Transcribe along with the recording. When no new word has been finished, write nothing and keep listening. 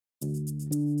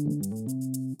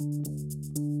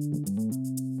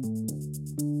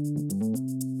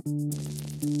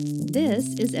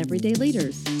This is Everyday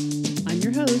Leaders. I'm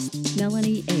your host,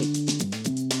 Melanie Ake.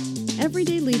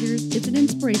 Everyday Leaders is an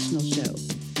inspirational show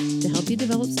to help you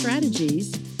develop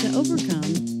strategies to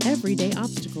overcome everyday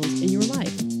obstacles in your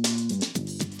life.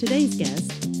 Today's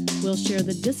guest will share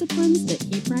the disciplines that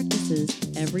he practices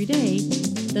every day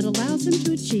that allows him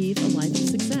to achieve a life of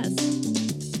success.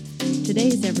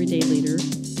 Today's Everyday Leader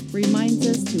reminds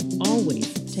us to always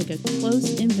take a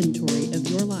close inventory of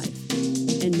your life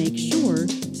and make sure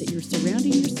that you're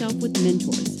surrounding yourself with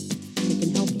mentors that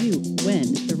can help you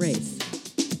win the race.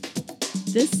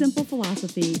 This simple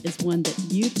philosophy is one that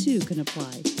you too can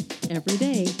apply every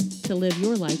day to live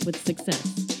your life with success.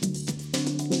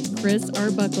 Chris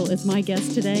Arbuckle is my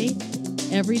guest today.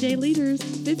 Everyday Leaders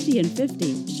 50 and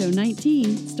 50, show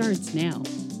 19 starts now.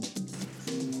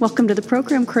 Welcome to the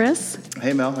program, Chris.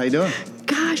 Hey, Mel. How you doing?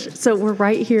 Gosh, so we're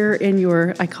right here in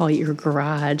your, I call it your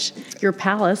garage, your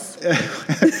palace.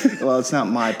 Well, it's not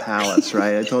my palace,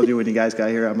 right? I told you when you guys got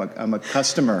here, I'm a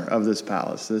customer of this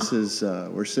palace. This is,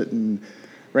 we're sitting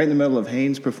right in the middle of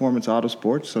Haynes Performance Auto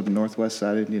Sports on the northwest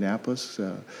side of Indianapolis.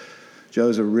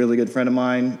 Joe's a really good friend of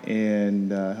mine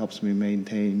and helps me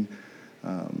maintain,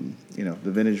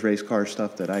 the vintage race car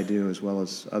stuff that I do, as well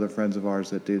as other friends of ours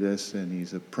that do this. And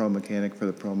he's a pro mechanic for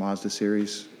the Pro Mazda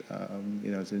series.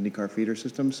 It's an IndyCar feeder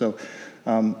system. So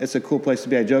it's a cool place to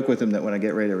be. I joke with him that when I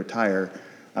get ready to retire,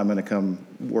 I'm going to come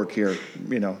work here,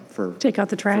 for... Take out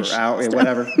the trash.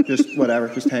 Whatever.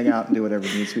 Just hang out and do whatever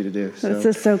he needs me to do. So.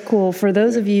 This is so cool. For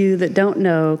those of you that don't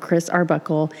know Chris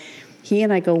Arbuckle, he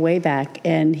and I go way back,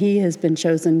 and he has been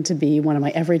chosen to be one of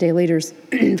my everyday leaders,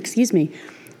 excuse me,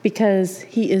 because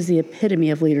he is the epitome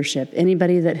of leadership.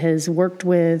 Anybody that has worked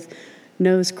with,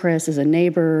 knows Chris as a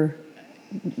neighbor,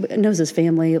 knows his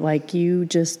family, like you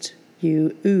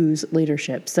ooze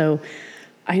leadership. So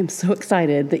I am so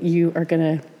excited that you are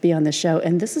going to be on the show.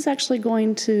 And this is actually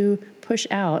going to push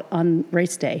out on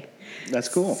race day. That's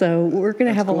cool. So we're going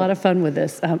to have a lot of fun with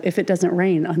this. If it doesn't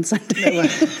rain on Sunday.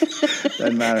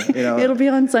 Doesn't matter. It'll be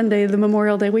on Sunday, the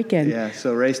Memorial Day weekend. Yeah,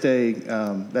 so race day,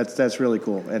 that's really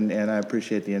cool. And I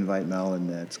appreciate the invite, Mel, and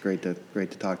it's great to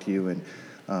talk to you. And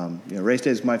race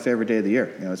day is my favorite day of the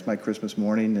year. It's my Christmas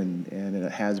morning, and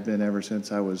it has been ever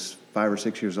since I was 5 or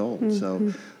 6 years old. Mm-hmm.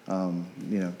 So,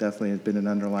 definitely has been an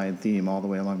underlying theme all the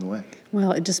way along the way.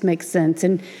 Well, it just makes sense.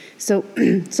 And so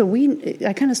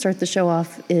I kind of start the show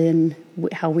off in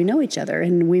how we know each other.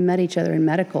 And we met each other in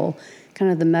medical,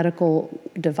 kind of the medical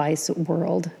device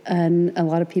world. And a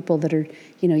lot of people that are,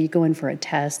 you go in for a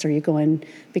test or you go in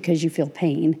because you feel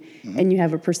pain, mm-hmm. and you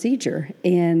have a procedure.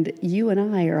 And you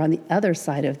and I are on the other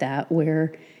side of that,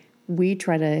 where we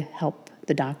try to help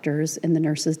the doctors and the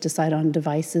nurses decide on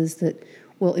devices that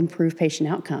will improve patient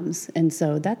outcomes. And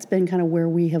so that's been kind of where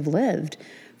we have lived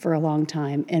for a long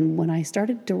time. And when I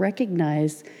started to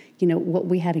recognize, what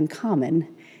we had in common,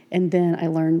 and then I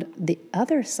learned the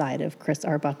other side of Chris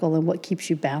Arbuckle and what keeps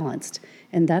you balanced.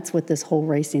 And that's what this whole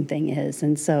racing thing is.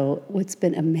 And so what's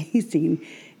been amazing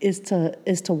is to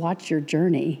watch your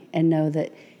journey and know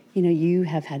that, you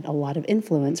have had a lot of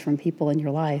influence from people in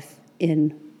your life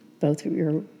in both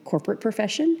your corporate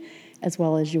profession as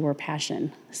well as your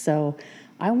passion. So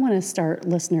I want to start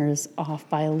listeners off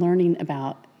by learning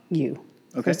about you,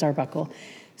 okay. Chris Arbuckle.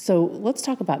 So let's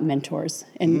talk about mentors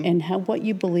and, mm-hmm. and what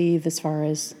you believe as far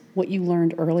as what you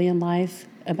learned early in life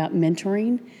about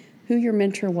mentoring, who your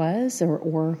mentor was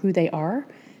or who they are,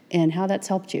 and how that's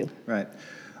helped you. Right.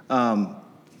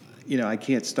 I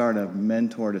can't start a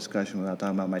mentor discussion without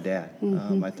talking about my dad.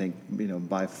 Mm-hmm. I think,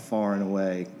 by far and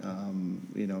away,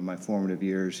 in my formative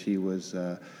years, he was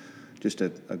just a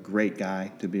great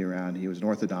guy to be around. He was an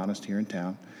orthodontist here in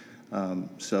town.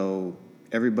 So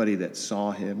everybody that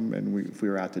saw him, and if we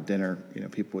were out to dinner,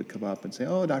 people would come up and say,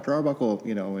 "Oh, Dr. Arbuckle,"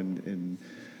 and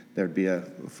there'd be a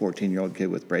 14-year-old kid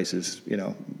with braces,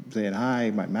 saying,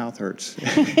 "Hi, my mouth hurts."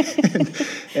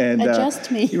 and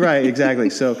adjust me. Right, exactly.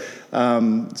 So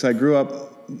I grew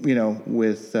up,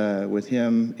 with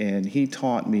him, and he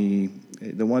taught me.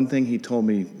 The one thing he told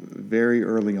me very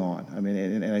early on,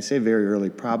 and I say very early,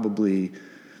 probably,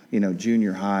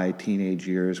 junior high, teenage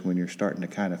years, when you're starting to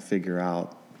kind of figure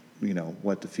out,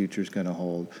 what the future's going to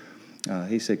hold.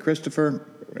 He said, "Christopher,"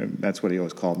 and that's what he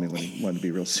always called me when he wanted to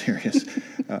be real serious.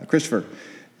 "Christopher,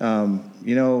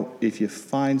 if you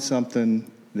find something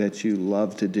that you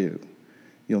love to do,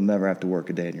 you'll never have to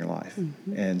work a day in your life."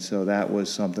 Mm-hmm. And so that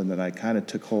was something that I kind of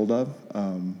took hold of.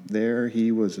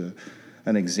 He was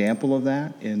an example of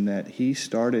that, in that he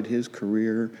started his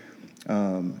career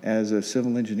as a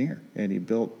civil engineer, and he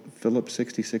built Phillips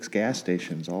 66 gas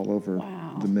stations all over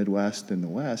the Midwest and the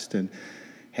West. And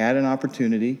had an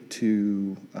opportunity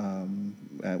to,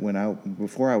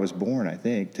 before I was born, I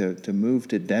think, to move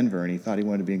to Denver, and he thought he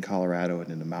wanted to be in Colorado and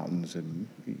in the mountains, and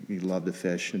he loved to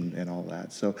fish and all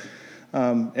that. So,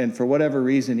 and for whatever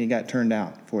reason, he got turned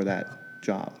down for that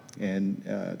job. And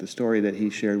the story that he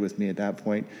shared with me at that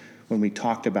point, when we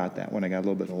talked about that, when I got a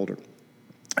little bit older,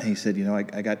 he said,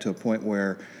 I got to a point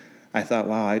where I thought,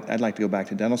 wow, I'd like to go back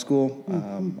to dental school.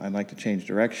 I'd like to change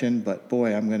direction, but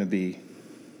boy, I'm going to be,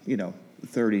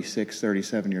 36,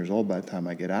 37 years old by the time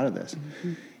I get out of this.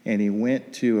 And he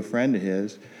went to a friend of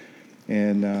his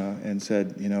and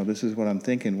said, this is what I'm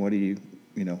thinking. What do you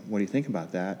think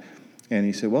about that? And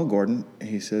he said, well, Gordon,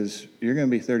 he says, you're going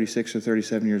to be 36 or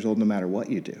 37 years old no matter what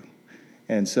you do.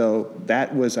 And so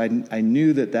that was, I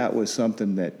knew that was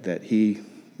something that he,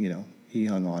 he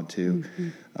hung on to,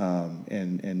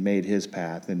 and made his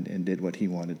path and did what he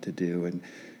wanted to do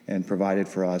and provided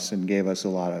for us and gave us a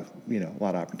lot of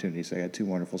opportunities. I had two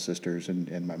wonderful sisters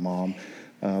and my mom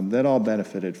that all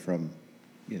benefited from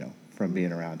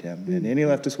being around him. And he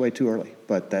left us way too early,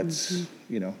 but that's,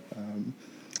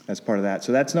 that's part of that.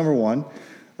 So that's number one.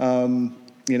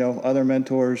 Other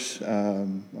mentors,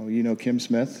 Kim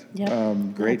Smith, Yep,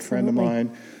 great friend of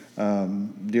absolutely.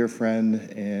 mine, dear friend,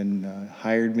 and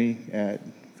hired me at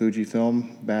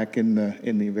Fujifilm back in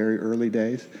the very early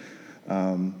days.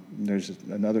 There's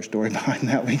another story behind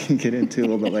that we can get into a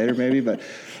little bit later, maybe. But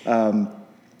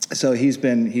so he's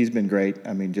been great.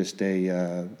 I mean, just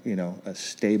a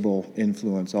stable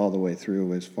influence all the way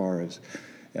through as far as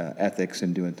ethics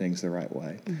and doing things the right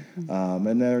way.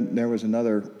 And there was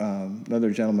another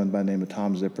gentleman by the name of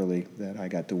Tom Zipperly that I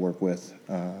got to work with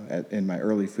in my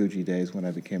early Fuji days when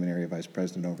I became an area vice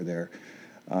president over there.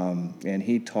 And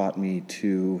he taught me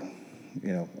to,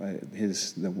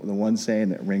 the one saying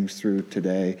that rings through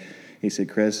today. He said,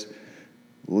 Chris,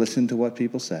 listen to what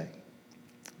people say,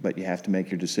 but you have to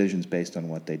make your decisions based on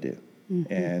what they do.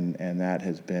 And that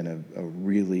has been a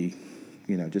really,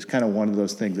 just kind of one of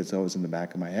those things that's always in the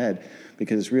back of my head,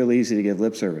 because it's real easy to give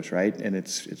lip service, right? And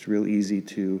it's real easy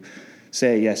to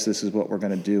say, yes, this is what we're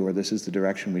going to do, or this is the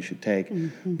direction we should take.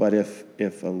 But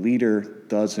if a leader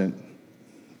doesn't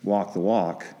walk the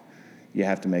walk, you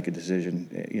have to make a decision.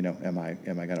 Am I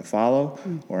going to follow,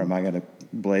 or am I going to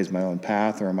blaze my own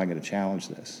path, or am I going to challenge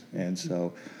this? And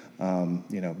so,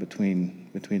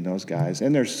 between those guys,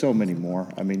 and there's so many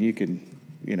more. I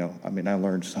mean, I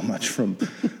learned so much from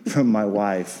my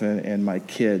wife and my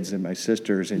kids and my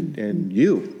sisters and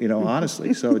you,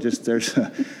 honestly. So just there's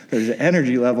an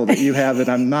energy level that you have that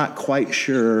I'm not quite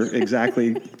sure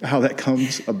exactly how that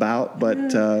comes about,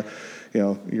 but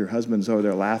your husband's over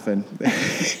there laughing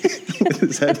with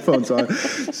his headphones on.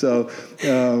 So,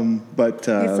 but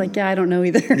He's like, yeah, I don't know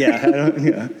either.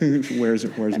 wears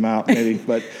them out maybe,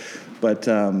 but.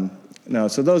 No,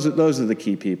 so those are the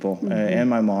key people, and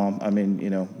my mom. I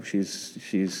mean,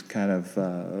 she's kind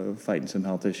of fighting some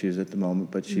health issues at the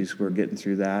moment, but we're getting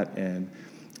through that, and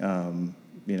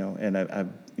and I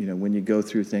when you go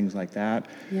through things like that,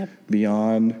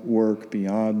 beyond work,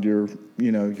 beyond your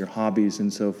hobbies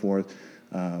and so forth,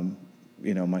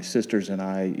 my sisters and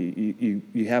I,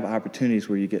 you have opportunities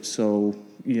where you get so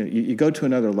you go to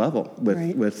another level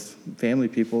with family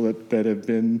people that have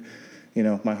been.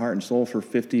 My heart and soul for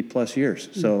 50 plus years.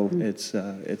 So it's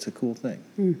a cool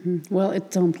thing. Well,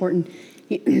 it's so important.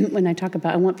 When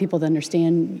I want people to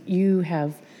understand you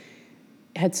have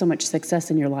had so much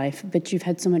success in your life, but you've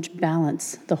had so much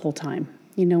balance the whole time.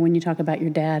 When you talk about your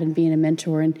dad and being a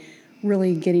mentor and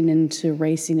really getting into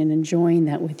racing and enjoying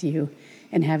that with you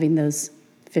and having those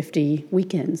 50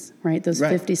 weekends, right? Those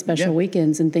 50 special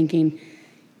weekends, and thinking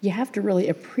you have to really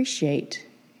appreciate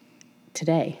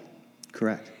today.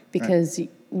 Correct. Because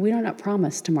we are not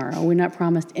promised tomorrow. We're not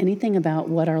promised anything about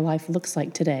what our life looks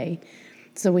like today.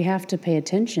 So we have to pay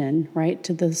attention, right,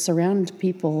 to the surrounding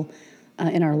people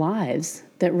in our lives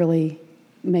that really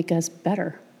make us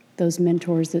better. Those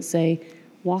mentors that say,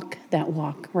 walk that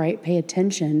walk, right? Pay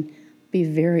attention, be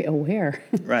very aware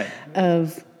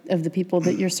of the people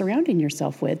that you're surrounding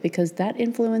yourself with, because that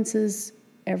influences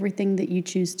everything that you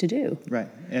choose to do. Right.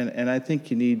 And I think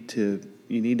you need to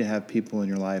have people in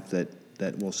your life that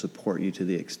will support you to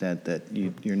the extent that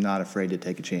you're not afraid to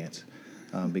take a chance,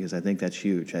 because I think that's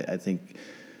huge. I think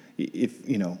if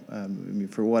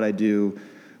for what I do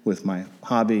with my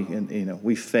hobby, and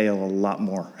we fail a lot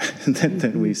more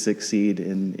than we succeed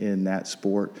in that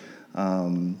sport,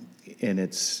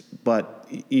 but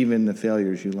even the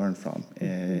failures you learn from,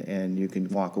 and you can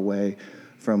walk away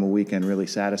from a weekend really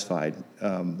satisfied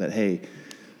that hey,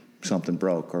 something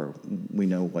broke, or we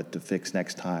know what to fix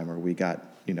next time, or we got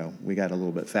a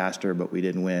little bit faster, but we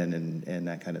didn't win, and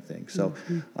that kind of thing. So,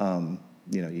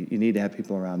 you need to have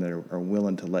people around that are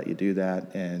willing to let you do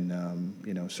that.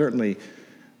 And certainly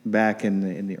back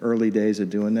in the early days of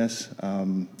doing this,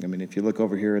 if you look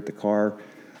over here at the car,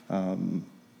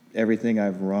 everything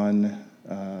I've run,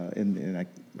 and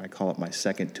I call it my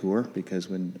second tour, because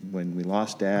when we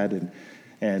lost Dad and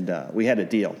we had a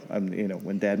deal.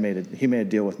 When Dad made a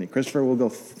deal with me. Christopher, we'll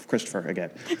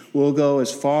go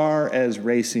as far as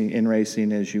racing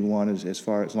as you want, as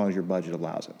long as your budget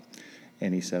allows it.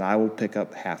 And he said, I will pick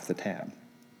up half the tab.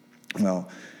 Well,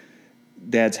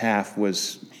 Dad's half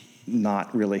was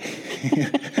not really.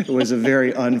 It was a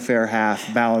very unfair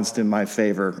half, balanced in my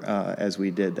favor as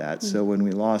we did that. Mm-hmm. So when we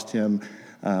lost him,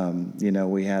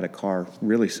 we had a car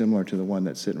really similar to the one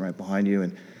that's sitting right behind you,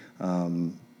 and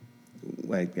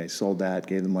I sold that,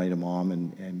 gave the money to Mom,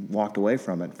 and walked away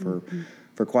from it for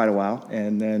quite a while.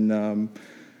 And then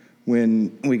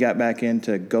when we got back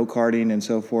into go-karting and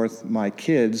so forth, my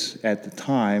kids at the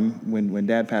time, when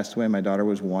Dad passed away, my daughter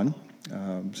was 1.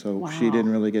 So wow. She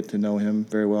didn't really get to know him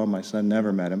very well. My son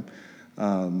never met him.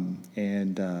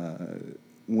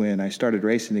 When I started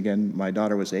racing again, my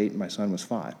daughter was 8 and my son was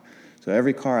 5. So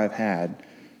every car I've had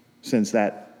since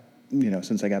I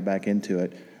got back into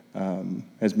it,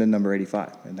 has been number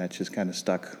 85, and that's just kind of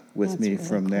stuck with me really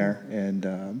from cool. there.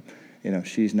 And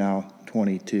she's now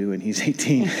 22 and he's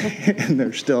 18, and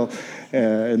they're still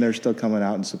coming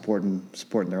out and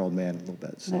supporting their old man a little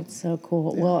bit. So. That's so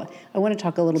cool. Yeah. Well, I want to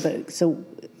talk a little bit. So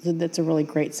that's a really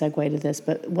great segue to this.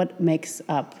 But what makes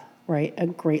up a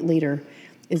great leader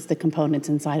is the components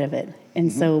inside of it. And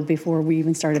mm-hmm. so before we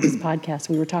even started this podcast,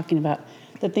 we were talking about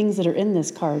the things that are in this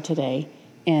car today,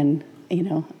 and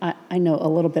I know a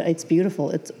little bit. It's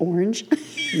beautiful. It's orange.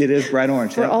 It is bright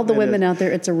orange. For all the women out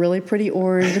there, it's a really pretty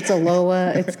orange. It's a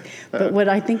Loa. But what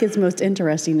I think is most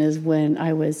interesting is when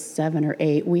I was 7 or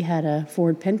 8, we had a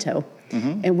Ford Pinto.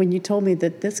 Mm-hmm. And when you told me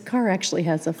that this car actually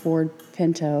has a Ford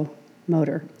Pinto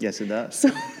motor. Yes, it does.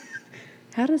 So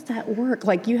how does that work?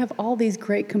 Like, you have all these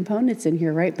great components in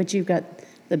here, right? But you've got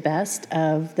the best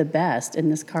of the best in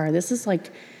this car. This is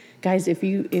like... Guys, if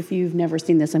you've never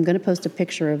seen this, I'm going to post a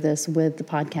picture of this with the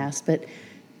podcast, but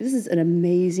this is an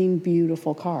amazing,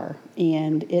 beautiful car.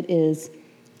 And it is,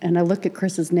 and I look at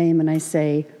Chris's name and I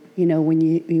say, when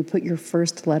you put your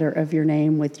first letter of your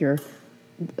name with your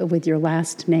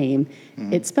last name,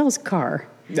 mm-hmm. it spells car.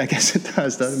 I guess it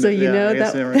does, doesn't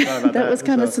it? So that was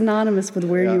kind of synonymous with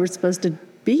where you were supposed to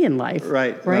be in life.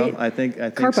 Right. Right. Well, I think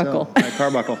Carbuckle. So.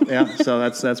 Carbuckle. Yeah. So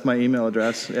that's my email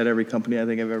address at every company I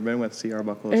think I've ever been with. C.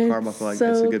 Arbuckle is Carbuckle.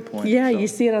 That's a good point. Yeah. So. You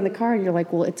see it on the car and you're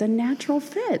like, well, it's a natural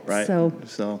fit. Right.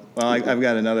 So I've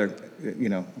got another, I'm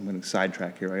going to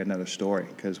sidetrack here. I got another story,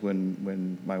 because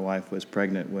when my wife was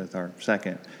pregnant with our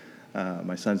second,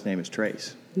 my son's name is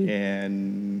Trace, mm-hmm.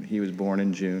 and he was born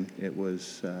in June. It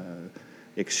was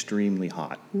extremely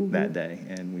hot mm-hmm. that day,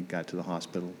 and we got to the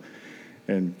hospital.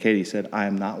 And Katie said, I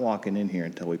am not walking in here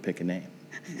until we pick a name.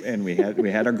 And we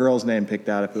had our girl's name picked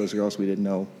out. If it was girls, we didn't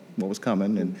know what was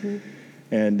coming.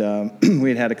 And mm-hmm.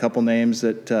 We had a couple names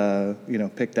that,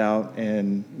 picked out,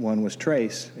 and one was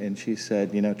Trace. And she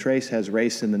said, Trace has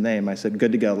race in the name. I said,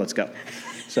 good to go, let's go.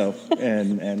 So,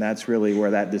 and that's really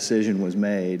where that decision was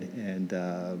made. And,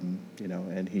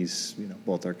 and he's,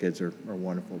 both our kids are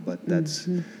wonderful. But that's,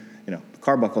 mm-hmm. The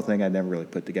Carbuckle thing I never really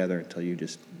put together until you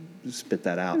just spit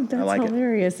that out. That's I like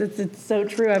hilarious. it. It's so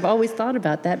true. I've always thought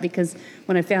about that, because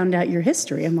when I found out your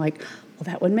history, I'm like, well,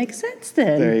 that would make sense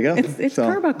then. There you go. It's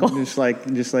Carbuckle. Just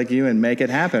like you, and make it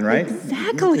happen, right?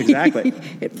 Exactly.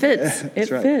 It fits.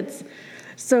 It right. fits.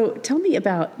 So tell me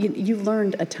about, you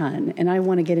learned a ton, and I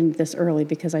want to get into this early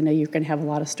because I know you're going to have a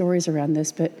lot of stories around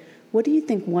this, but what do you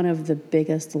think one of the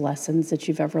biggest lessons that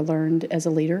you've ever learned as a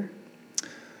leader?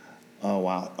 Oh,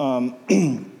 wow.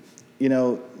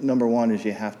 Number one is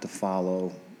you have to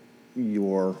follow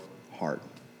your heart.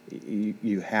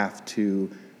 You have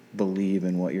to believe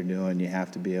in what you're doing. You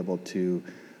have to be able to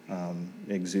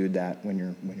exude that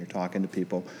when you're talking to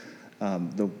people.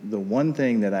 The one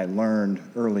thing that I learned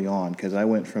early on, because I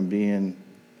went from being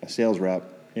a sales rep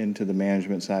into the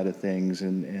management side of things,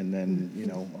 and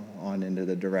then on into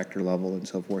the director level and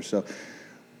so forth. So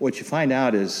what you find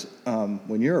out is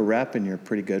when you're a rep and you're a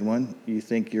pretty good one, you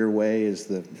think your way is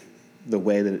the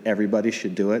way that everybody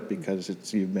should do it,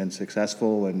 because you've been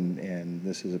successful and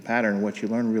this is a pattern. What you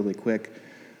learn really quick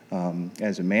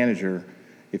as a manager,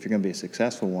 if you're going to be a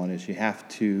successful one, is you have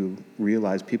to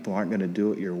realize people aren't going to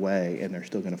do it your way, and they're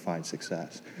still going to find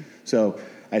success. So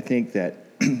I think that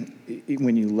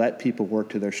when you let people work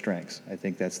to their strengths, I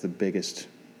think that's the biggest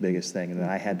thing. And that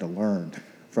I had to learn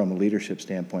from a leadership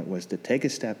standpoint was to take a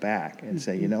step back and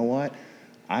say, you know what?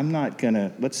 I'm not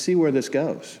gonna. Let's see where this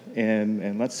goes,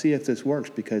 and let's see if this works.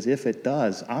 Because if it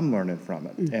does, I'm learning from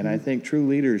it. And I think true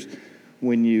leaders,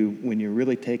 when you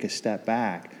really take a step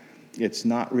back, it's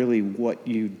not really what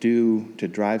you do to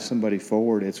drive somebody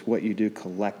forward. It's what you do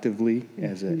collectively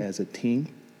as a team.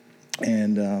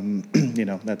 And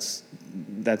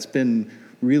that's been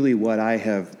really what I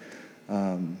have,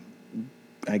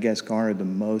 I guess, garnered the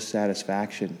most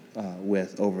satisfaction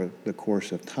with over the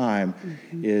course of time,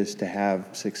 is to have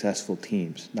successful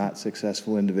teams, not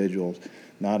successful individuals,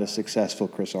 not a successful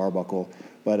Chris Arbuckle,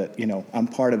 but I'm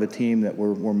part of a team that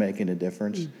we're making a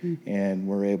difference, and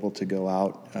we're able to go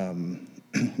out,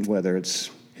 whether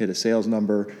it's hit a sales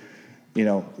number,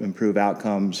 improve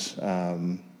outcomes,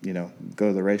 go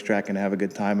to the racetrack and have a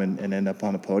good time and end up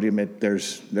on a podium.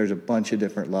 There's a bunch of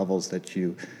different levels that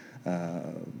you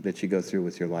go through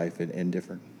with your life in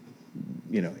different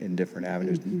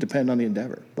avenues, depending on the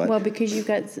endeavor. But well, because you've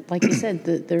got, like you said,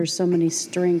 there's so many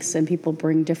strengths, and people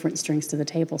bring different strengths to the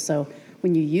table. So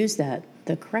when you use that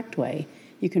the correct way,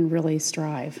 you can really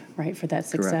strive, right, for that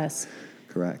success.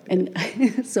 Correct. And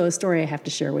so a story I have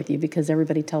to share with you, because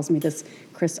everybody tells me this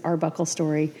Chris Arbuckle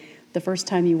story. The first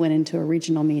time you went into a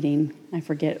regional meeting, I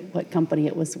forget what company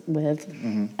it was with,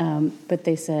 but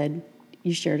they said,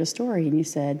 you shared a story, and you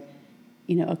said,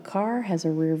 a car has a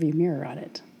rear view mirror on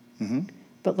it.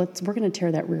 But we're going to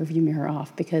tear that rear view mirror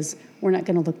off, because we're not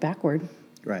going to look backward.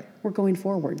 Right. We're going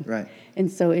forward. Right.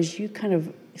 And so as you kind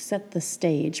of set the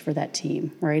stage for that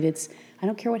team, right, I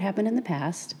don't care what happened in the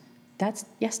past. That's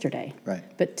yesterday. Right.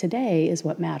 But today is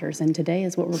what matters, and today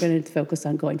is what we're going to focus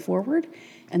on going forward,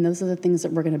 and those are the things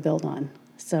that we're going to build on.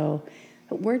 So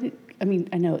I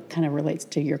know it kind of relates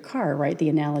to your car, right, the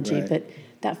analogy, but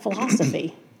that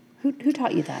philosophy, who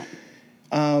taught you that?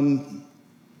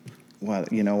 Well,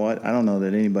 you know what? I don't know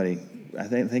that anybody. I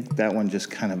think that one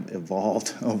just kind of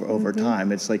evolved over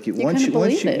time. It's like once you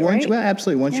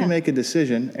absolutely once you make a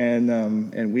decision,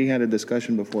 and we had a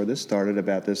discussion before this started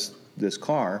about this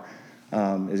car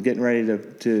is getting ready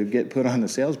to get put on the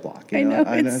sales block. I know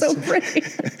it's so pretty.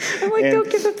 I'm like, don't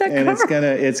give up that car. And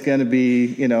it's gonna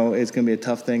be a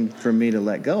tough thing for me to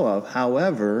let go of.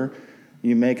 However,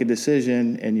 you make a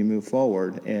decision and you move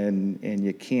forward, and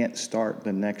you can't start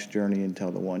the next journey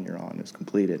until the one you're on is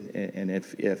completed. And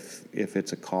if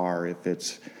it's a car, if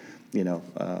it's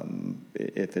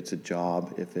if it's a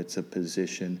job, if it's a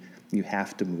position, you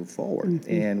have to move forward.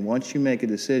 And once you make a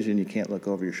decision, you can't look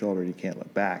over your shoulder. You can't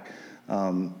look back.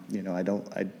 I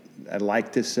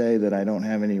like to say that I don't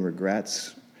have any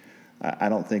regrets. I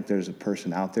don't think there's a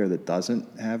person out there that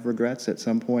doesn't have regrets at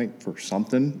some point for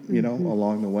something,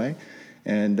 along the way.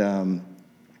 And,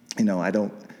 I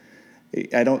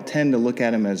don't tend to look at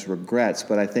them as regrets,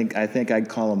 but I think I'd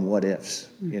call them what ifs.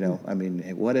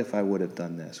 What if I would have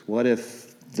done this? What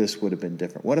if this would have been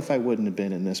different? What if I wouldn't have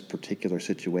been in this particular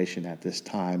situation at this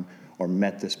time, or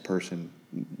met this person?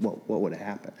 What would have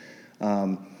happened?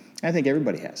 I think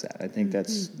everybody has that. I think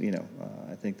that's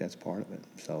I think that's part of it.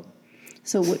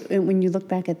 So when you look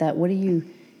back at that,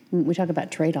 when we talk about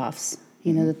trade-offs,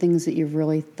 the things that you've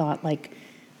really thought, like,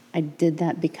 I did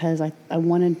that because I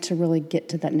wanted to really get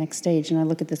to that next stage, and I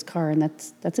look at this car, and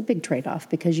that's a big trade-off,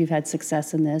 because you've had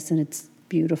success in this, and it's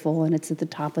beautiful, and it's at the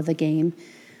top of the game.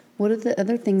 What are the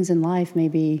other things in life,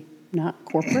 maybe not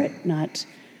corporate, not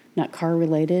car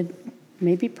related,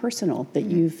 maybe personal, that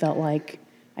you felt like,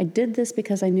 I did this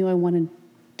because I knew I wanted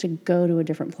to go to a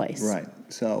different place? Right.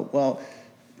 So, well,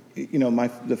 I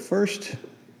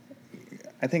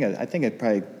think I'd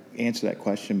probably answer that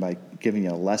question by giving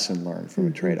you a lesson learned from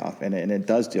a trade-off. And it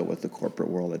does deal with the corporate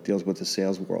world. It deals with the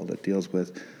sales world. It deals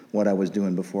with what I was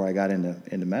doing before I got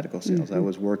into medical sales. I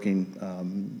was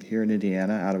working here in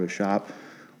Indiana out of a shop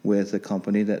with a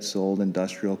company that sold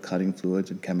industrial cutting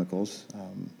fluids and chemicals.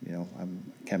 I'm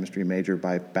a chemistry major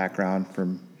by background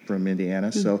from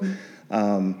Indiana.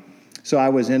 So I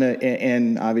was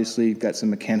and obviously got some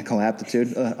mechanical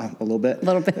aptitude a little bit.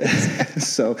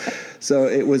 So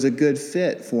it was a good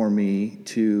fit for me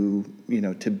to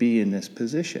be in this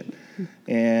position.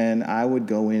 And I would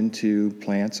go into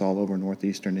plants all over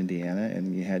northeastern Indiana,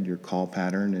 and you had your call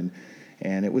pattern,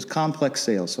 and it was complex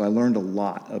sales. So I learned a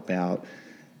lot about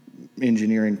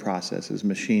engineering processes,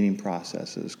 machining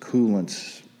processes,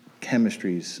 coolants,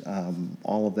 chemistries,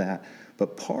 all of that.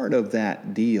 But part of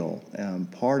that deal,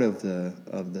 part of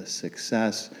the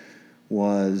success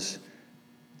was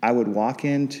I would walk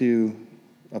into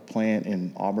a plant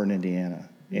in Auburn, Indiana,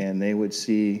 and they would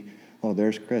see, oh,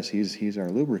 there's Chris. He's our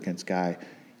lubricants guy.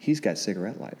 He's got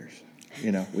cigarette lighters.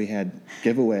 We had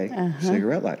giveaway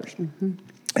cigarette lighters.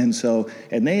 And so,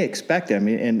 and they expect it. I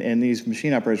mean, and these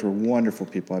machine operators were wonderful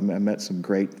people. I met some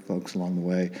great folks along the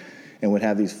way, and would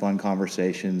have these fun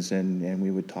conversations, and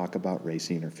we would talk about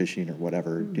racing or fishing or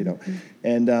whatever, you know.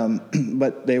 And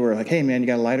but they were like, "Hey, man, you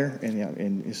got a lighter?"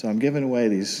 And so I'm giving away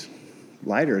these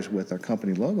lighters with our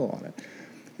company logo on it.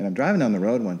 And I'm driving down the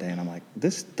road one day, and I'm like,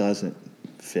 "This doesn't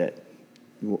fit."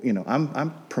 You know,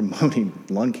 I'm promoting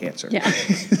lung cancer. Yeah.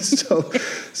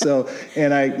 so,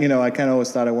 and I kind of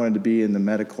always thought I wanted to be in the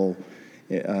medical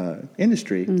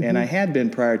industry, and I had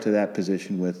been prior to that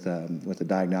position with a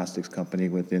diagnostics company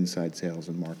with inside sales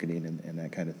and marketing and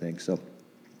that kind of thing. So,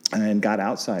 and then got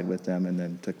outside with them, and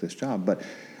then took this job. But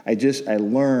I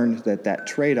learned that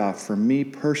trade-off for me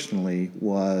personally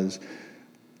was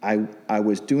I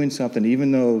was doing something,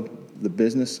 even though the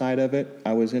business side of it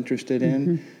I was interested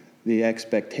in. The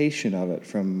expectation of it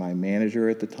from my manager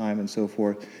at the time and so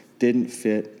forth didn't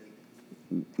fit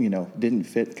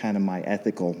kind of my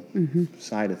ethical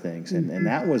side of things. And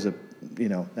that was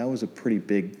a pretty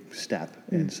big step.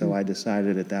 And so I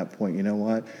decided at that point, you know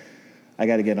what, I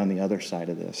got to get on the other side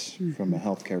of this from a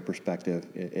healthcare perspective.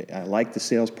 I like the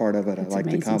sales part of it. I like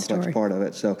the complex part of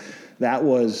it. So that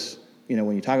was,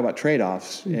 when you talk about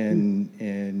trade-offs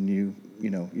and you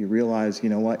realize, you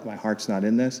know what, my heart's not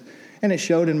in this. And it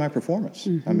showed in my performance.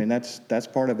 I mean, that's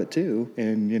part of it too.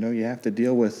 And, you have to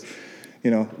deal with,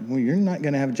 well, you're not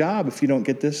going to have a job if you don't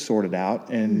get this sorted out.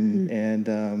 And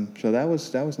so that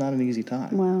was not an easy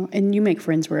time. Wow. And you make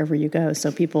friends wherever you go.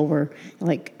 So people were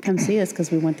like, come see us because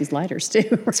we want these lighters too.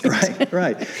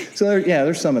 Right. So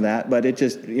there's some of that, but it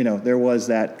just, there was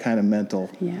that kind of mental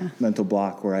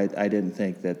block where I didn't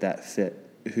think that fit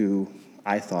who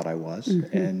I thought I was.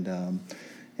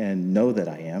 And know that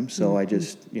I am. So I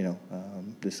just,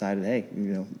 decided, hey,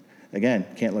 again,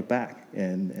 can't look back.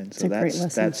 And so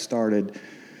that started,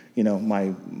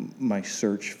 my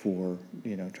search for,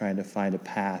 trying to find a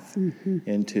path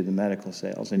into the medical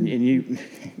sales. And you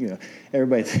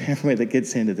everybody that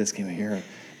gets into this game,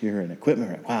 you're an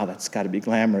equipment rep. Wow, that's got to be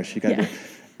glamorous. You got to.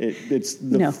 It's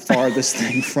the farthest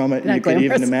thing from it you could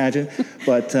even imagine,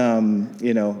 but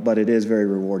but it is very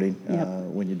rewarding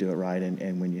when you do it right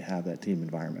and when you have that team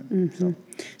environment.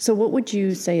 So what would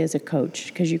you say as a coach?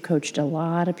 Because you coached a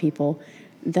lot of people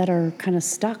that are kind of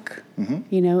stuck.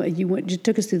 You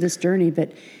took us through this journey,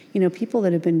 but people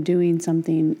that have been doing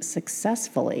something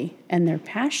successfully and they're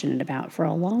passionate about for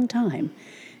a long time.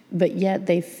 But yet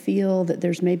they feel that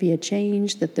there's maybe a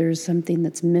change, that there's something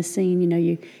that's missing.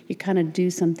 You kind of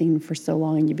do something for so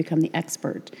long and you become the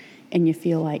expert and you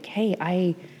feel like, hey,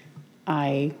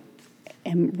 I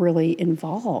am really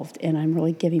involved and I'm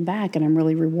really giving back and I'm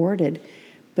really rewarded.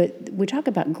 But we talk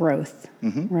about growth,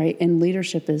 right? And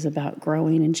leadership is about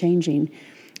growing and changing.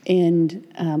 And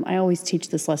I always teach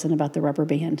this lesson about the rubber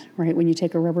band, right? When you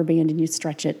take a rubber band and you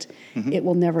stretch it, it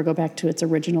will never go back to its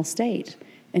original state.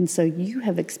 And so you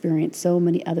have experienced so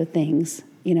many other things,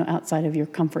 outside of your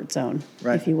comfort zone,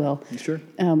 if you will. Sure.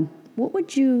 What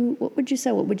would you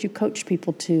say? What would you coach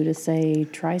people to say,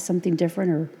 try something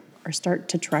different or start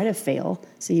to try to fail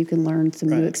so you can learn some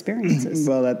new experiences?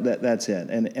 Well, that's it.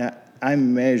 And I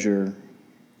measure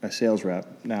a sales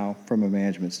rep now from a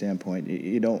management standpoint.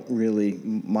 You don't really,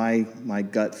 my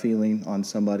gut feeling on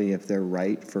somebody, if they're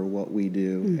right for what we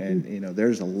do, and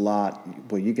there's a lot,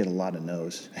 you get a lot of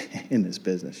no's in this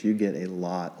business. You get a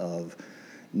lot of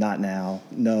not now,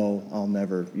 no, I'll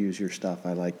never use your stuff.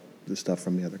 I like the stuff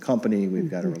from the other company.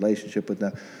 We've got a relationship with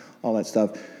them. All that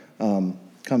stuff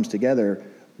comes together.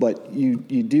 But you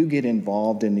do get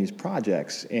involved in these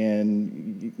projects,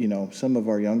 and some of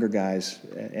our younger guys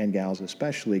and gals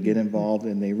especially get involved,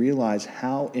 and they realize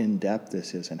how in depth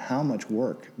this is and how much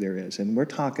work there is. And we're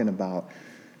talking about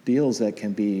deals that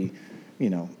can be,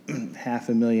 $500,000, $1.5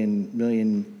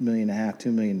 million, $2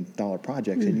 million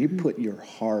projects, and you put your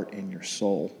heart and your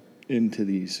soul into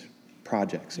these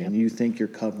projects, and you think you're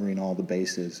covering all the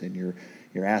bases, and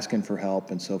you're asking for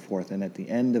help and so forth. And at the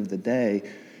end of the day,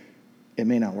 it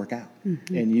may not work out.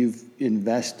 And you've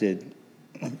invested,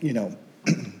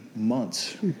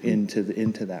 months into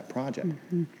that project.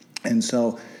 And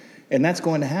so, and that's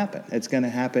going to happen. It's going to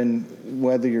happen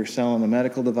whether you're selling a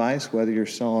medical device, whether you're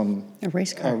selling a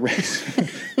race car.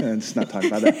 Let's not talk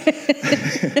about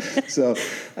that. So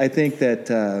I think that,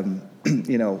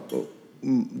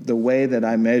 the way that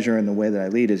I measure and the way that I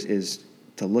lead is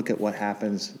to look at what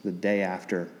happens the day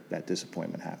after that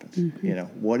disappointment happens.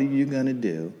 What are you going to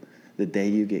do the day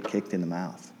you get kicked in the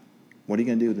mouth? What are you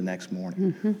going to do the next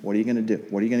morning? What are you going to do?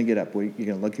 What are you going to get up? You're going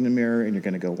to look in the mirror and you're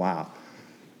going to go, wow,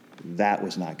 that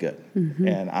was not good.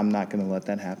 And I'm not going to let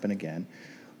that happen again.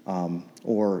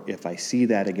 Or if I see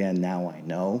that again, now I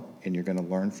know, and you're going to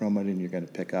learn from it and you're going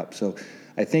to pick up. So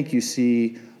I think you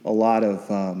see a lot of,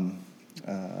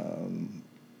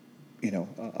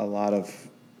 a lot of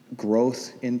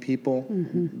growth in people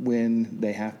when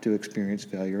they have to experience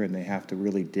failure and they have to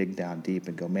really dig down deep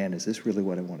and go, man, is this really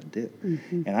what I want to do?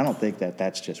 And I don't think that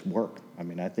that's just work. I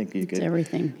mean, I think you could, it's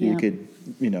everything. You could,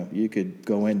 you could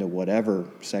go into whatever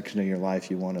section of your life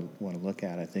you want to look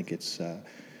at. I think it's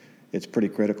pretty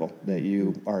critical that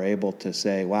you are able to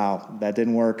say, wow, that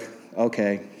didn't work.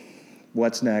 Okay,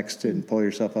 what's next? And pull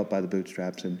yourself up by the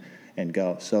bootstraps and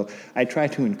go. So I try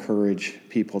to encourage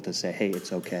people to say, hey,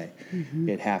 it's okay.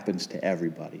 It happens to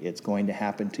everybody. It's going to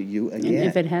happen to you again. And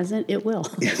if it hasn't, it will.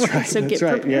 That's right. So that's get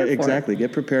right. prepared for exactly. it.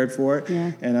 Get prepared for it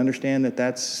and understand that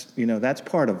that's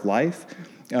part of life.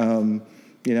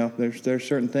 There's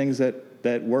certain things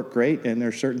that work great, and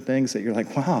there's certain things that you're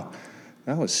like, wow,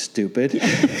 that was stupid.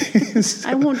 So,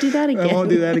 I won't do that again. I won't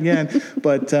do that again.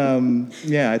 But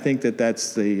I think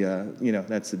that's the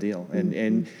that's the deal,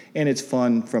 and it's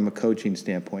fun from a coaching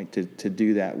standpoint to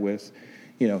do that with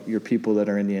your people that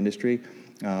are in the industry.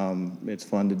 It's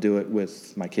fun to do it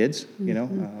with my kids,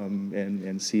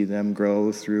 and see them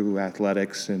grow through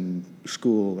athletics and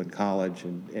school and college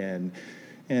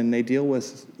and they deal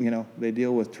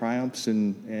with triumphs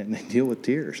and they deal with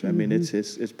tears. I mean,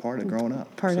 it's part of growing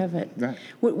up. Part of it. Right.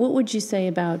 What would you say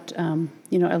about, I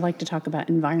like to talk about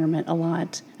environment a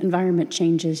lot. Environment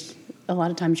changes a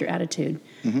lot of times your attitude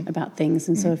about things.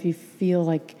 And so if you feel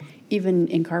like, even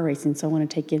in car racing, so I want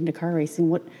to take you into car racing,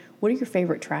 what are your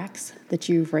favorite tracks that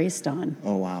you've raced on?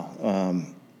 Oh, wow.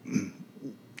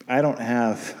 I don't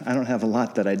have a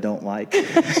lot that I don't like.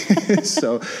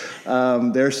 So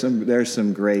there's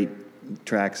some great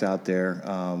tracks out there.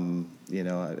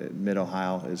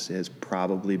 Mid-Ohio has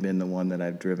probably been the one that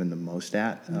I've driven the most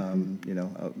at.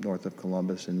 North of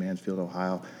Columbus in Mansfield,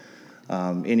 Ohio.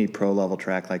 Any pro level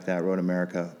track like that, Road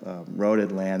America, Road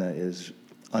Atlanta is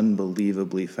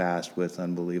unbelievably fast with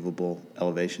unbelievable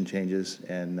elevation changes,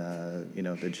 and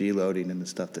the G loading and the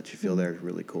stuff that you feel there is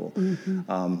really cool.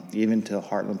 Even to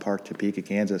Heartland Park, Topeka,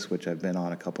 Kansas, which I've been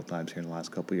on a couple times here in the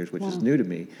last couple of years, which is new to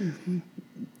me.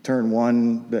 Turn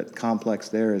one, that complex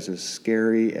there is as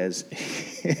scary as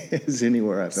as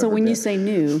anywhere I've ever been. So when you say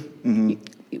new,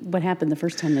 what happened the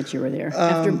first time that you were there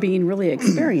after being really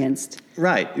experienced?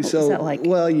 Right. What so, was that like?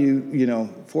 Well,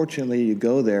 fortunately, you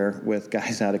go there with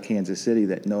guys out of Kansas City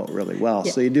that know it really well.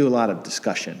 Yeah. So you do a lot of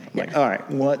discussion. Like, all right,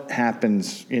 what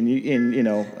happens? And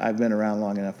I've been around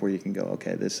long enough where you can go,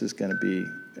 okay, this is going to be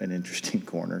an interesting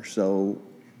corner. So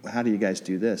how do you guys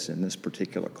do this in this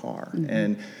particular car?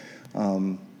 And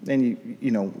I'm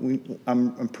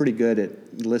pretty good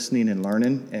at listening and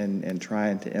learning and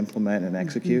trying to implement and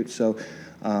execute. So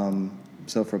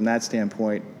from that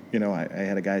standpoint, I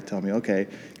had a guy tell me, okay,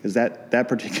 because that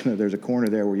particular, there's a corner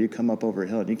there where you come up over a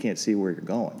hill and you can't see where you're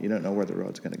going. You don't know where the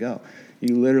road's going to go.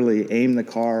 You literally aim the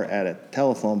car at a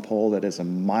telephone pole that is a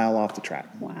mile off the track.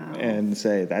 Wow. And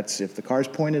say, if the car's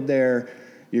pointed there,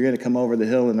 you're going to come over the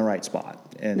hill in the right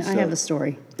spot. And now, I have a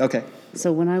story. Okay.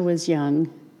 So when I was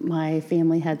young, my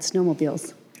family had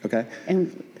snowmobiles. Okay.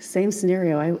 And same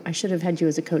scenario. I should have had you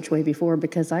as a coach way before,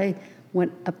 because I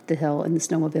went up the hill in the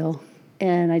snowmobile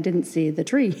and I didn't see the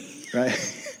tree.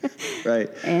 Right. Right.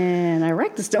 And I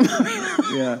wrecked the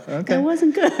snowmobile. Yeah. Okay. That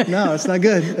wasn't good. No, it's not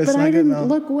good. It's but not I good, didn't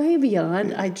look way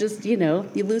beyond. I just, you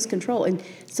lose control. And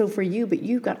so for you, but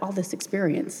you've got all this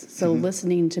experience. So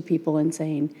listening to people and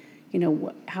saying,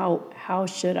 how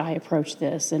should I approach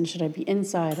this? And should I be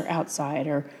inside or outside,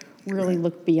 or really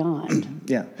look beyond?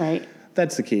 Yeah. Right.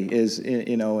 That's the key is,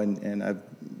 and I've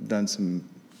done some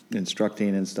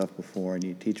instructing and stuff before, and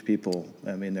you teach people.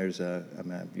 I mean,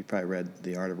 you probably read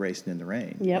The Art of Racing in the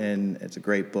Rain. Yep. And it's a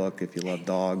great book if you love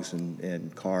dogs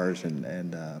and cars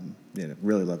and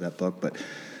really love that book. But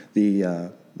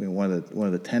one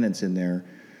of the tenets in there,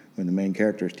 when the main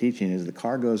character is teaching, is the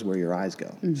car goes where your eyes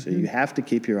go. So you have to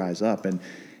keep your eyes up, and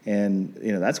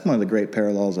that's one of the great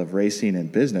parallels of racing and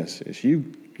business is you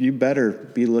better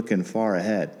be looking far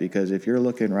ahead, because if you're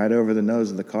looking right over the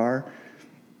nose of the car,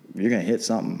 you're going to hit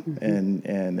something, and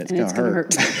it's going to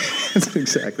hurt. That's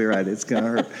exactly right. It's going to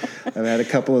hurt. I've had a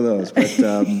couple of those, but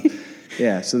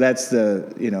so that's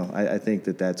I think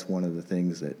that's one of the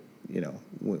things that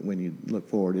when you look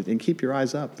forward and keep your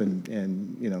eyes up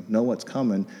and know what's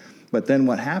coming. But then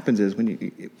what happens is when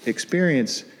you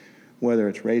experience, whether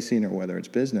it's racing or whether it's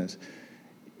business,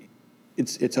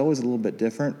 it's always a little bit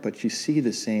different, but you see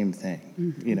the same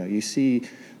thing. You see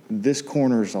this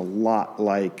corner is a lot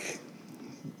like,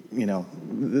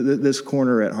 this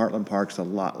corner at Heartland Park's a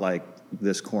lot like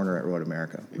this corner at Road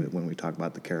America when we talk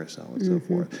about the carousel and so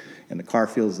forth. And the car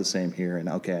feels the same here, and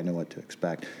okay, I know what to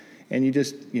expect. And you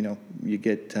just, you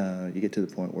get to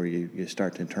the point where you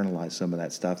start to internalize some of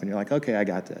that stuff, and you're like, okay, I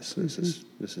got this.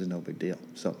 This is no big deal.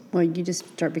 So, well, you just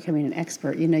start becoming an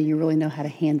expert. You really know how to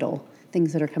handle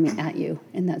things that are coming at you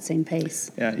in that same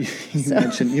pace. Yeah,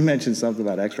 you mentioned something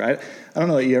about expert. I don't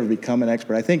know that you ever become an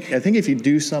expert. I think if you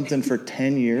do something for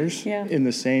 10 years in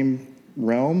the same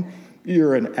realm,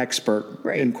 you're an expert,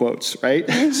 in quotes, right?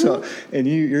 So, and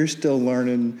you're still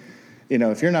learning.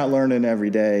 If you're not learning every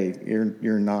day,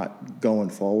 you're not going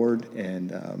forward.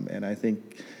 And I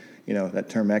think, that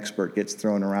term expert gets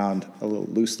thrown around a little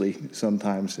loosely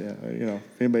sometimes.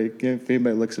 If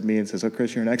anybody looks at me and says, "Oh,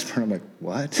 Chris, you're an expert," I'm like,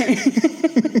 "What?"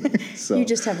 So, you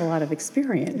just have a lot of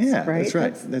experience, right? That's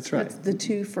right. That's right. That's the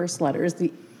two first letters,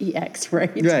 the EX, right?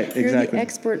 Right, exactly. You're the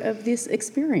expert of this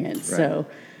experience. Right. So,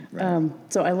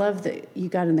 so I love that you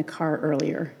got in the car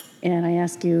earlier, and I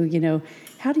ask you,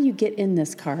 how do you get in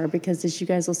this car? Because as you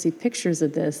guys will see pictures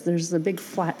of this, there's a big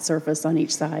flat surface on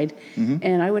each side,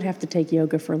 and I would have to take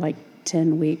yoga for like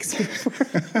 10 weeks before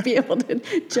I'd be able to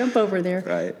jump over there.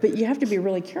 Right. But you have to be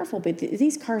really careful. But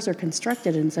these cars are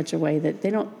constructed in such a way that they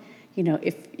don't,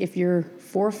 if you're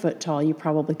 4 foot tall, you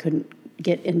probably couldn't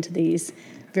get into these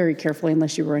very carefully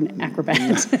unless you were an acrobat.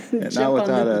 Not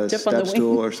without a step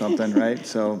stool or something, right?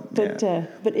 So,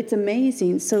 but it's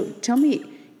amazing. So tell me,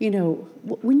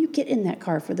 when you get in that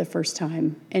car for the first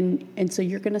time, and so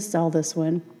you're going to sell this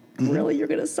one. Really, you're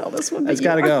going to sell this one? It's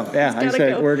got to go. Yeah, I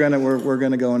said we're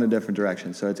going to go in a different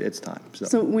direction. So it's time.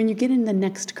 So when you get in the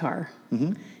next car,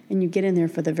 and you get in there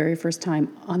for the very first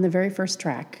time on the very first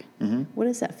track, what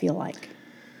does that feel like?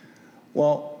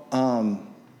 Well,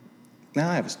 now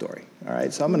I have a story. All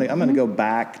right, so I'm gonna go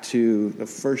back to the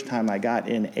first time I got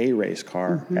in a race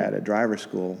car at a driver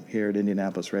school here at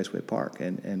Indianapolis Raceway Park,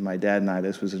 and my dad and I.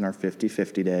 This was in our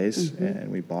 50-50 days,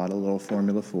 and we bought a little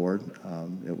Formula Ford.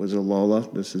 It was a Lola.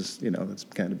 This is it's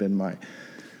kind of been my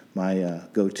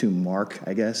go-to mark,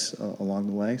 I guess, along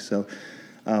the way. So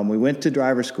we went to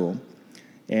driver school.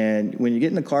 And when you get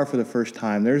in the car for the first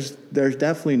time, there's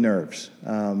definitely nerves.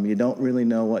 You don't really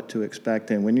know what to expect.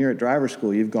 And when you're at driver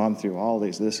school, you've gone through all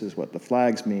these, this is what the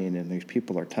flags mean, and these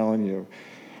people are telling you,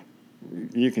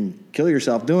 you can kill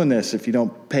yourself doing this if you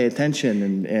don't pay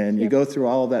attention, and you go through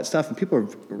all of that stuff. And people are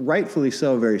rightfully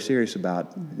so very serious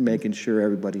about making sure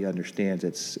everybody understands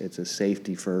it's a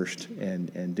safety first,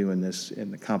 and doing this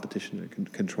in the competition in a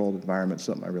controlled environment,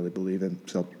 something I really believe in.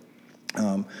 So,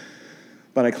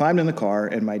 but I climbed in the car,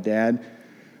 and my dad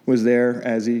was there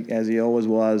as he always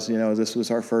was. This was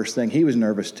our first thing. He was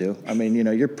nervous too. I mean,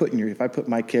 if I put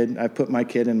my kid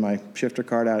in my shifter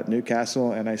cart out at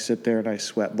Newcastle, and I sit there and I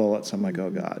sweat bullets. I'm like, oh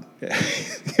God,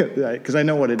 because I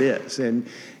know what it is, and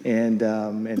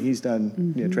he's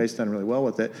done. Trey's done really well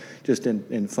with it, just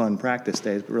in fun practice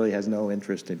days, but really has no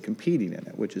interest in competing in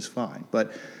it, which is fine.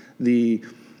 But the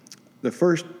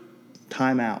first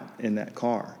time out in that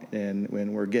car, and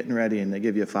when we're getting ready, and they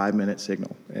give you a 5-minute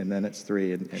signal, and then it's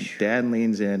 3, and Dad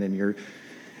leans in, and you're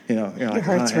like, your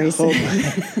heart's racing.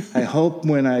 I hope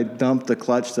when I dump the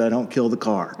clutch that I don't kill the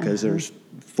car, because there's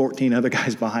 14 other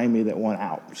guys behind me that want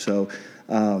out. So,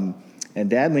 and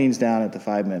Dad leans down at the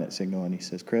 5-minute signal, and he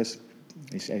says, Christopher.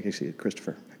 He says,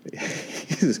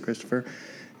 Christopher,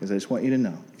 because I just want you to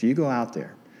know, if you go out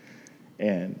there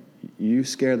and you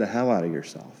scare the hell out of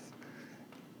yourself,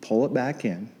 pull it back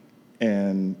in,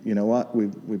 and you know what?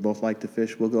 We both like to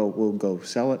fish. We'll go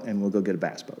sell it, and we'll go get a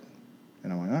bass boat.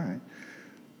 And I'm like, all right.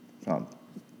 So I'll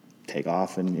take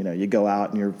off, and you go out,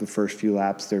 and you're the first few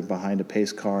laps. They're behind a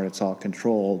pace car, and it's all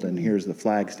controlled. And here's the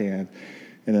flag stand,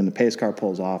 and then the pace car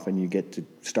pulls off, and you get to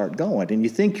start going. And you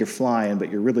think you're flying,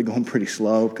 but you're really going pretty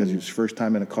slow because it's your first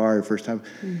time in a car, your first time,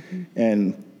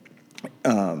 and.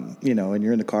 And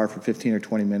you're in the car for 15 or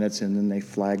 20 minutes, and then they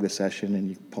flag the session,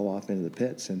 and you pull off into the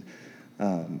pits. And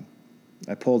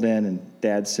I pulled in, and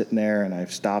Dad's sitting there, and I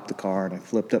stopped the car, and I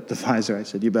flipped up the visor. I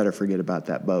said, "You better forget about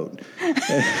that boat."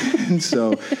 And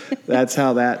so that's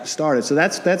how that started. So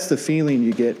that's the feeling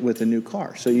you get with a new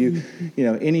car. So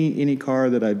any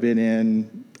car that I've been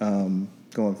in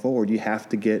going forward, you have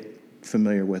to get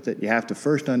familiar with it. You have to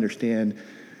first understand.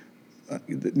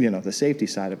 The safety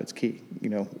side of it's key.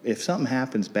 If something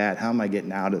happens bad, how am I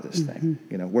getting out of this thing?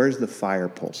 Where's the fire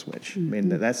pull switch? I mean,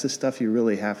 that's the stuff you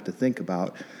really have to think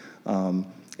about.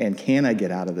 And can I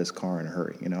get out of this car in a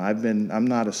hurry? I'm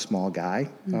not a small guy,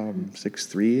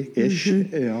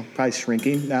 6'3"-ish, probably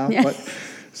shrinking now. Yeah.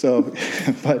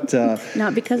 But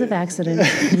not because of accident.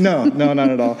 No, not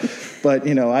at all. But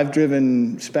I've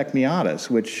driven Spec Miatas,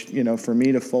 which for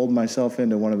me to fold myself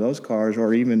into one of those cars,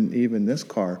 or even this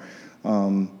car,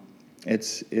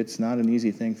 It's not an easy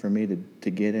thing for me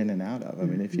to get in and out of. I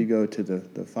mean, if you go to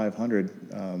the 500,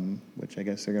 which I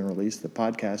guess they're going to release the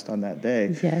podcast on that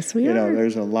day. Yes, we are.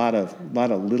 There's a lot of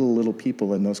little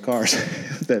people in those cars.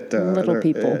 that Little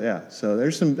people. Yeah. So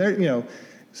there's some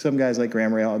guys like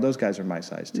Graham Rahal. Those guys are my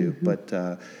size too. But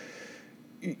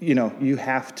you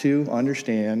have to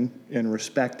understand and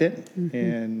respect it.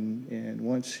 And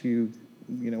once you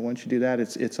do that,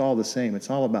 it's all the same. It's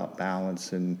all about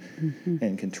balance and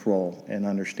control and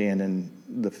understanding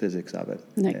the physics of it.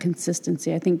 And that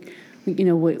consistency. I think,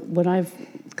 what I've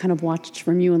kind of watched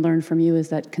from you and learned from you is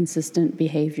that consistent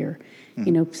behavior.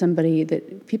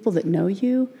 People that know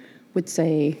you would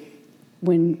say,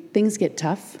 when things get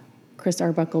tough, Chris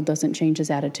Arbuckle doesn't change his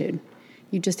attitude.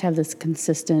 You just have this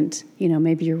consistent,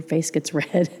 maybe your face gets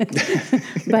red,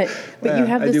 but you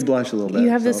have this. I do blush a little bit. You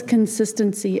have this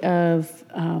consistency of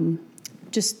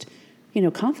just,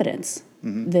 confidence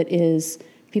that is,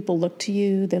 people look to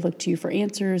you, they look to you for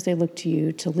answers, they look to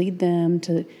you to lead them,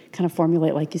 to kind of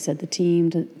formulate, like you said, the team,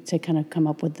 to kind of come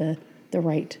up with the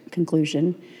right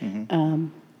conclusion.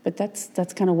 But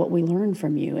that's kind of what we learn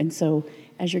from you. And so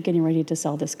as you're getting ready to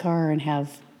sell this car and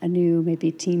have a new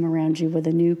maybe team around you with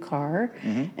a new car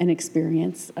and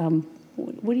experience,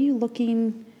 what are you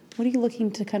looking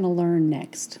to kind of learn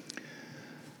next?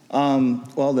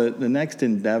 Well, the next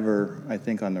endeavor, I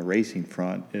think, on the racing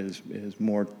front is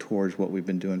more towards what we've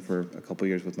been doing for a couple of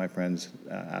years with my friends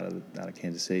out of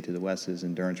Kansas City to the west, is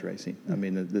endurance racing. I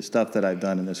mean, the stuff that I've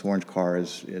done in this orange car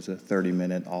is a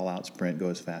 30-minute all-out sprint, go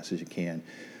as fast as you can,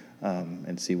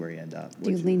 and see where you end up.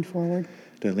 Do you lean forward?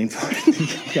 Do I lean forward?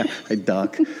 Yeah, I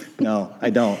duck. No, I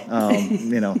don't.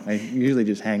 I usually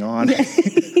just hang on.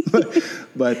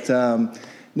 but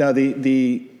no,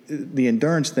 the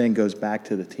endurance thing goes back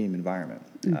to the team environment.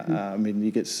 I mean, you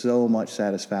get so much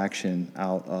satisfaction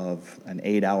out of an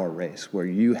 8-hour race where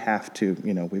you have to,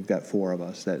 we've got 4 of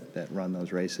us that run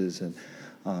those races, and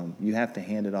you have to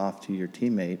hand it off to your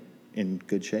teammate in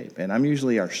good shape. And I'm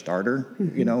usually our starter,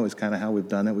 is kind of how we've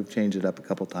done it. We've changed it up a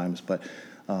couple times, but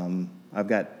I've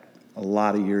got a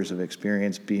lot of years of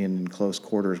experience being in close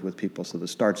quarters with people, so the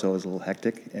start's always a little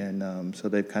hectic. And so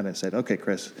they've kind of said, okay,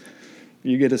 Chris,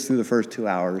 you get us through the first 2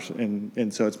 hours.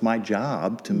 And so it's my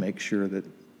job to make sure that,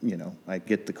 I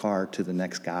get the car to the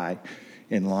next guy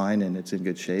in line and it's in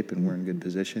good shape and we're in good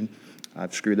position.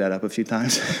 I've screwed that up a few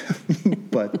times,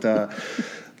 but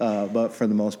for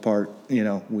the most part,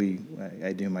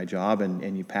 I do my job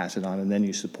and you pass it on, and then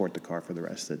you support the car for the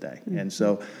rest of the day. And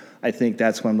so I think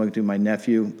that's what I'm looking to do. My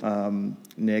nephew,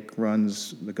 Nick,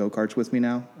 runs the go-karts with me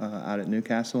now out at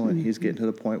Newcastle, and he's getting to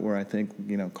the point where I think,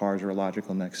 cars are a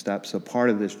logical next step. So part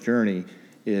of this journey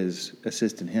is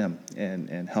assisting him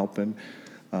and helping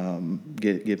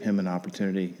give him an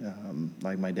opportunity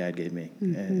like my dad gave me.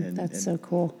 That's so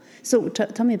cool. So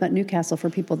tell me about Newcastle for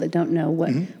people that don't know.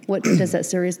 What does that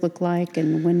series look like,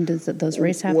 and when does those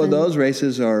races happen? Well, those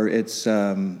races it's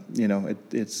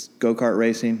go-kart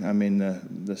racing. I mean,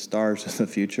 the stars of the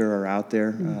future are out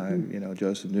there.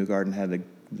 Joseph Newgarden had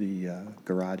the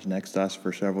garage next to us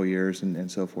for several years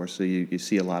and so forth. So you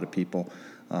see a lot of people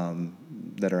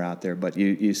that are out there, but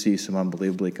you see some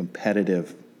unbelievably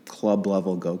competitive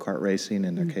club-level go-kart racing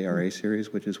in their KRA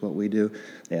series, which is what we do.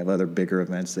 They have other bigger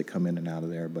events that come in and out of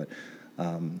there, but,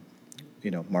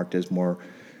 Mark Dismore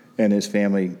and his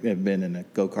family have been in the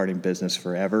go-karting business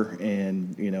forever,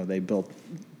 and, they built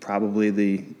probably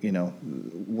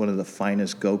one of the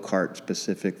finest go-kart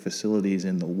specific facilities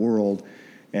in the world,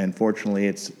 and fortunately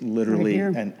it's literally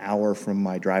an hour from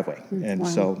my driveway. And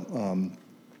so,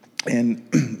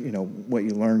 what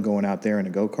you learn going out there in a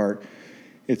go-kart,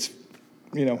 it's,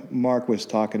 Mark was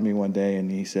talking to me one day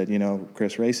and he said,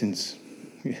 Chris, racing is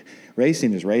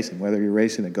racing. Whether you're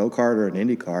racing a go-kart or an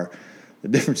Indy car, the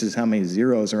difference is how many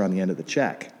zeros are on the end of the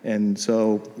check. And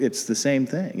so it's the same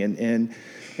thing. And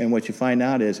what you find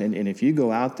out is, and if you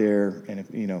go out there and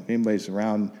if anybody's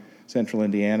around Central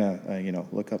Indiana,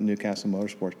 look up Newcastle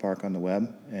Motorsports Park on the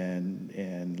web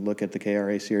and look at the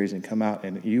KRA series and come out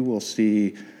and you will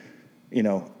see,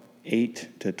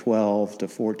 8 to 12 to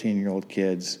 14-year-old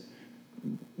kids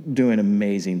doing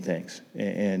amazing things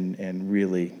and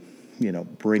really,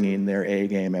 bringing their A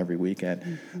game every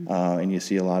weekend. And you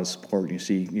see a lot of support. And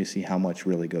you see how much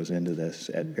really goes into this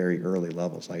at very early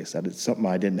levels. Like I said, it's something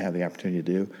I didn't have the opportunity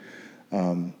to do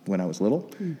when I was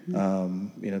little.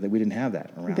 That we didn't have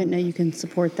that around. But now you can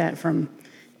support that from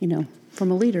a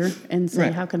leader and say,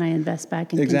 right. How can I invest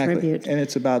back and exactly. contribute? And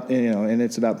it's about,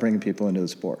 it's about bringing people into the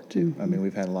sport too. I mean,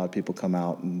 we've had a lot of people come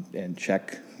out and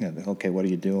check, okay, what are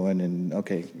you doing? And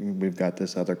okay, we've got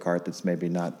this other cart that's maybe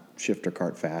not shifter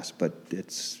cart fast, but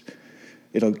it's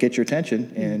it'll get your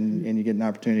attention, and you get an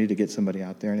opportunity to get somebody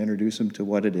out there and introduce them to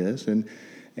what it is.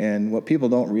 And what people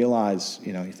don't realize,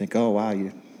 you think, oh, wow,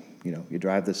 you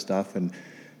drive this stuff, and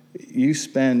you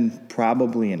spend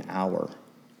probably an hour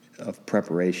of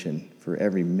preparation for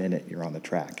every minute you're on the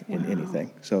track in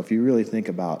anything. So if you really think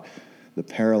about the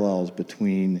parallels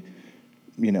between,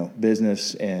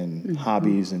 business and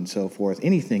hobbies and so forth,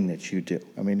 anything that you do.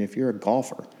 I mean, if you're a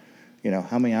golfer,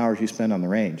 how many hours you spend on the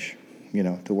range,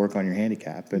 to work on your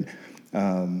handicap. And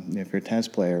if you're a tennis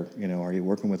player, are you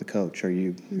working with a coach? Are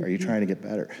you trying to get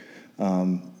better?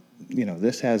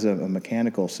 This has a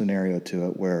mechanical scenario to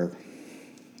it where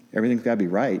everything's got to be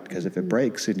right, because if it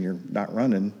breaks and you're not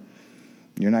running,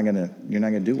 you're not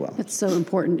gonna do well. It's so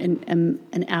important, and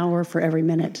an hour for every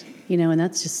minute, and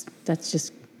that's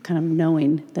just kind of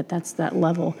knowing that's that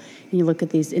level. And you look at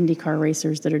these IndyCar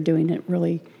racers that are doing it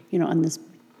really, on this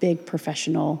big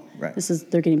professional. Right.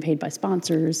 They're getting paid by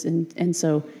sponsors, and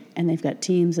so they've got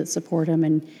teams that support them,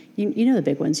 and the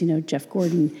big ones, Jeff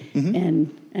Gordon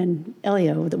and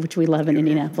Elio, which we love in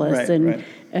Indianapolis,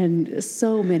 and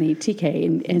so many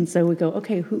TK, and so we go,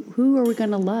 okay, who are we going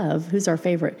to love? Who's our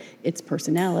favorite? It's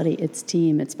personality, it's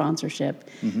team, it's sponsorship,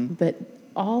 but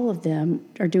all of them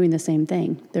are doing the same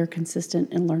thing. They're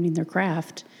consistent in learning their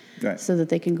craft, so that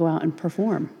they can go out and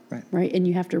perform, right? And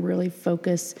you have to really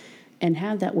focus and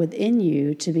have that within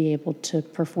you to be able to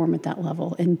perform at that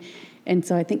level. And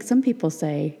so I think some people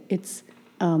say it's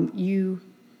you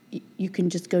can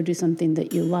just go do something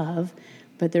that you love,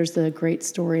 but there's a great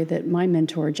story that my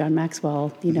mentor, John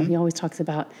Maxwell, he always talks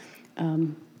about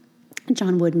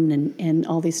John Wooden and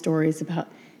all these stories about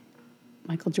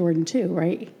Michael Jordan too,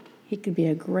 right? He could be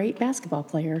a great basketball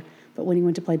player, but when he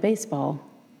went to play baseball,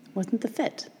 wasn't the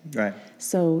fit. Right.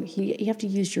 So you have to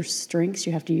use your strengths,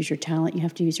 you have to use your talent, you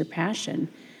have to use your passion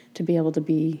to be able to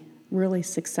be really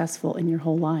successful in your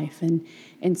whole life.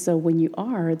 And so when you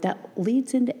are, that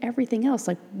leads into everything else,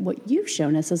 like what you've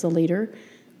shown us as a leader,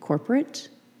 corporate,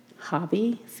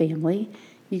 hobby, family.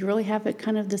 You really have it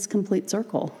kind of this complete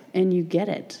circle, and you get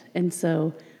it. And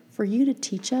so for you to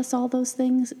teach us all those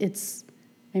things, it's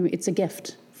a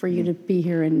gift for you to be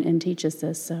here and teach us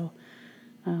this. So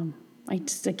I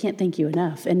can't thank you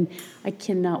enough. And I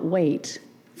cannot wait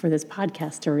for this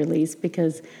podcast to release,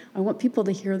 because I want people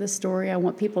to hear this story. I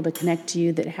want people to connect to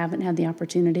you that haven't had the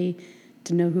opportunity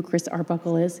to know who Chris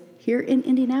Arbuckle is here in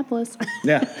Indianapolis.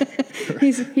 Yeah.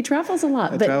 He travels a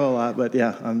lot. I travel a lot, but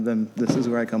yeah, this is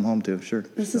where I come home to, sure.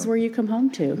 This is where you come home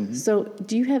to. So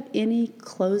do you have any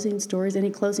closing stories,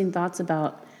 any closing thoughts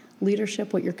about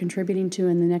leadership, what you're contributing to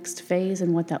in the next phase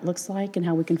and what that looks like and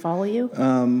how we can follow you?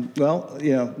 Well,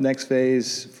 next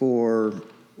phase for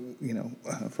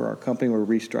our company, we're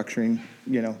restructuring,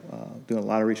 doing a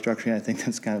lot of restructuring. I think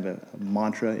that's kind of a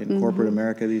mantra in corporate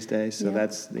America these days. So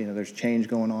that's, there's change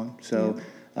going on. So,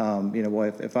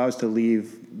 if I was to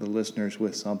leave the listeners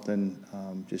with something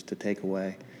just to take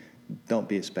away, don't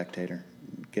be a spectator.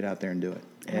 Get out there and do it.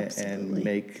 Absolutely. And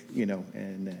make,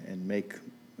 and make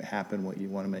happen what you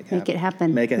want to make happen. Make it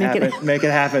happen. Make it happen. Make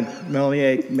it happen.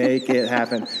 Melanie, make it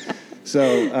happen.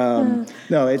 So,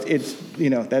 no, it's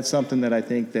that's something that I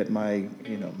think that my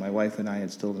wife and I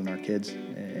instilled in our kids,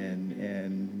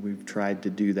 and we've tried to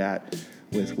do that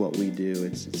with what we do.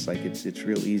 It's like it's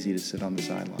real easy to sit on the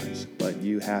sidelines, but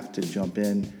you have to jump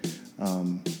in,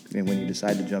 and when you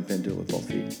decide to jump in, do it with both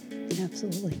feet.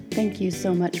 Absolutely. Thank you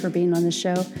so much for being on the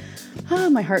show.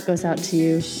 My heart goes out to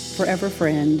you, forever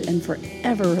friend and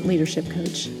forever leadership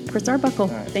coach, Chris Arbuckle.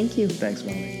 Right. Thank you. Thanks,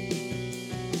 Melanie.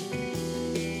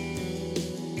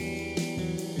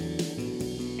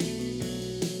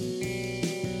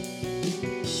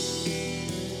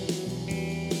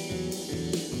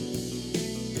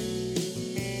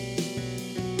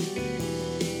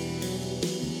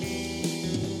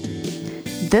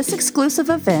 This exclusive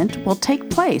event will take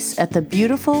place at the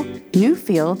beautiful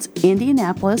Newfields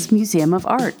Indianapolis Museum of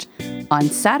Art on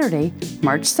Saturday,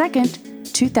 March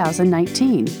 2nd,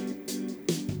 2019.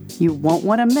 You won't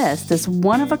want to miss this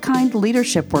one-of-a-kind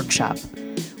leadership workshop,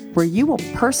 where you will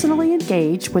personally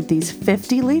engage with these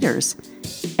 50 leaders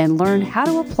and learn how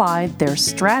to apply their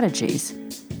strategies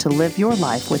to live your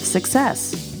life with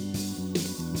success.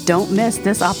 Don't miss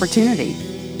this opportunity.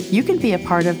 You can be a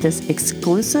part of this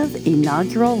exclusive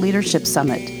inaugural Leadership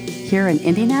Summit here in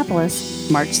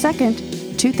Indianapolis, March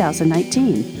 2nd,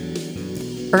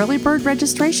 2019. Early bird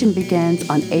registration begins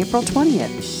on April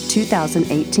 20th,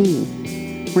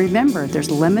 2018. Remember, there's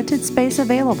limited space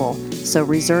available, so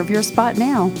reserve your spot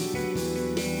now.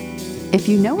 If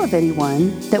you know of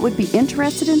anyone that would be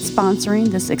interested in sponsoring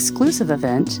this exclusive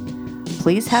event,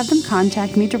 please have them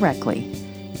contact me directly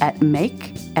at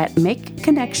make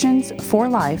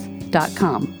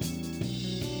connectionsforlife.com.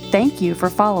 Thank you for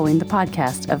following the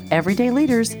podcast of Everyday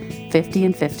Leaders 50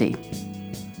 and 50.